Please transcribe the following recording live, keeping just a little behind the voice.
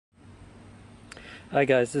Hi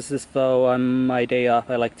guys, this is Bo. On my day off,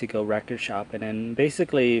 I like to go record shopping and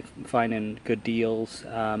basically finding good deals.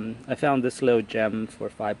 I found this little gem for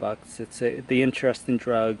 $5. It's the Interesting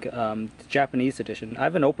Drug, the Japanese edition. I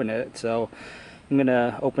haven't opened it, so I'm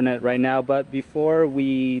gonna open it right now. But before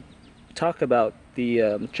we talk about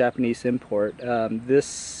the Japanese import,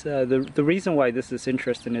 the reason why this is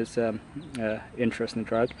interesting is Interesting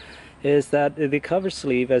Drug, is that the cover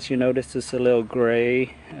sleeve, as you notice, is a little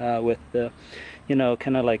gray with the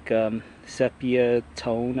kind of like sepia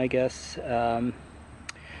tone, I guess.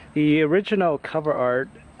 The original cover art,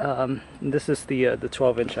 this is the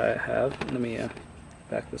 12-inch I have. Let me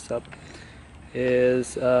back this up.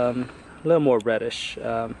 Is a little more reddish,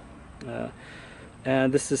 and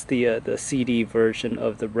this is the CD version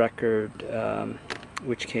of the record,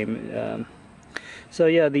 which came. So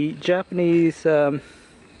yeah, the Japanese.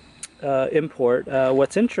 Import.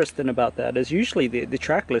 What's interesting about that is usually the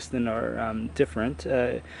track listing are different.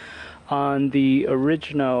 On the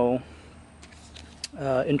original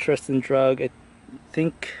Interesting Drug, I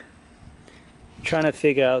think I'm trying to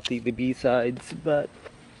figure out the B-sides, but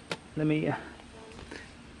let me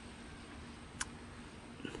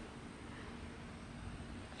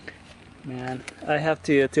man, I have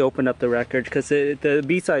to open up the record because the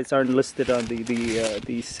B-sides aren't listed on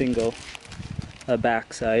the single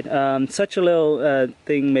backside. Such a little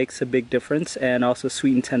thing makes a big difference, and also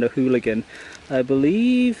Sweet and Tender Hooligan. I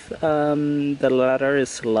believe the latter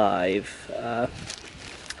is live.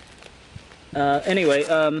 Anyway,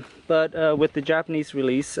 but with the Japanese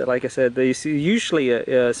release, like I said, there's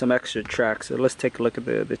usually some extra tracks. So let's take a look at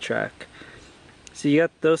the track. So you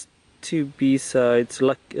got those two B-sides.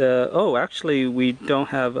 Oh, actually, we don't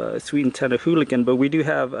have Sweet and Tender Hooligan, but we do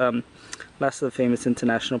have Last of the Famous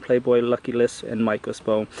International Playboy, Lucky List, and Michael's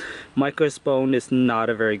Bone. Michael's Bone is not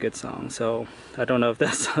a very good song, so I don't know if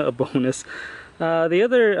that's a bonus. The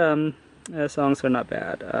other songs are not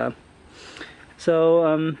bad.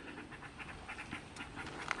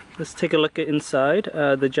 Let's take a look at inside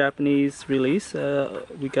the Japanese release.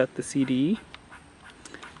 We got the CD,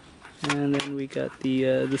 and then we got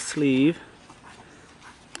the sleeve.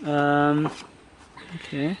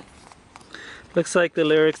 Okay. Looks like the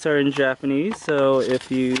lyrics are in Japanese, so if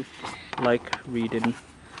you like reading.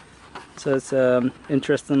 So it's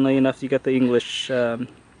interestingly enough, you got the English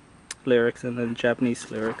lyrics and then Japanese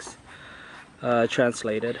lyrics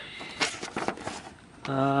translated.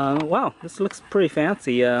 Wow, this looks pretty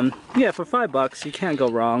fancy. Yeah, for $5 you can't go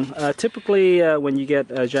wrong. Typically when you get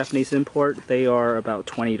a Japanese import, they are about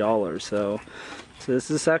 $20, so this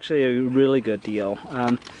is actually a really good deal.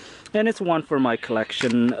 And it's one for my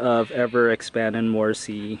collection of ever-expanding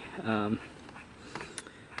Morrissey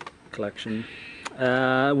collection,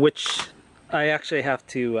 which I actually have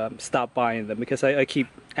to stop buying them because I keep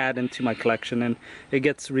adding to my collection and it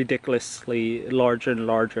gets ridiculously larger and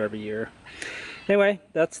larger every year. Anyway,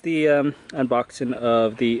 that's the unboxing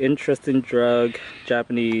of the Interesting Drug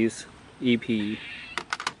Japanese EP.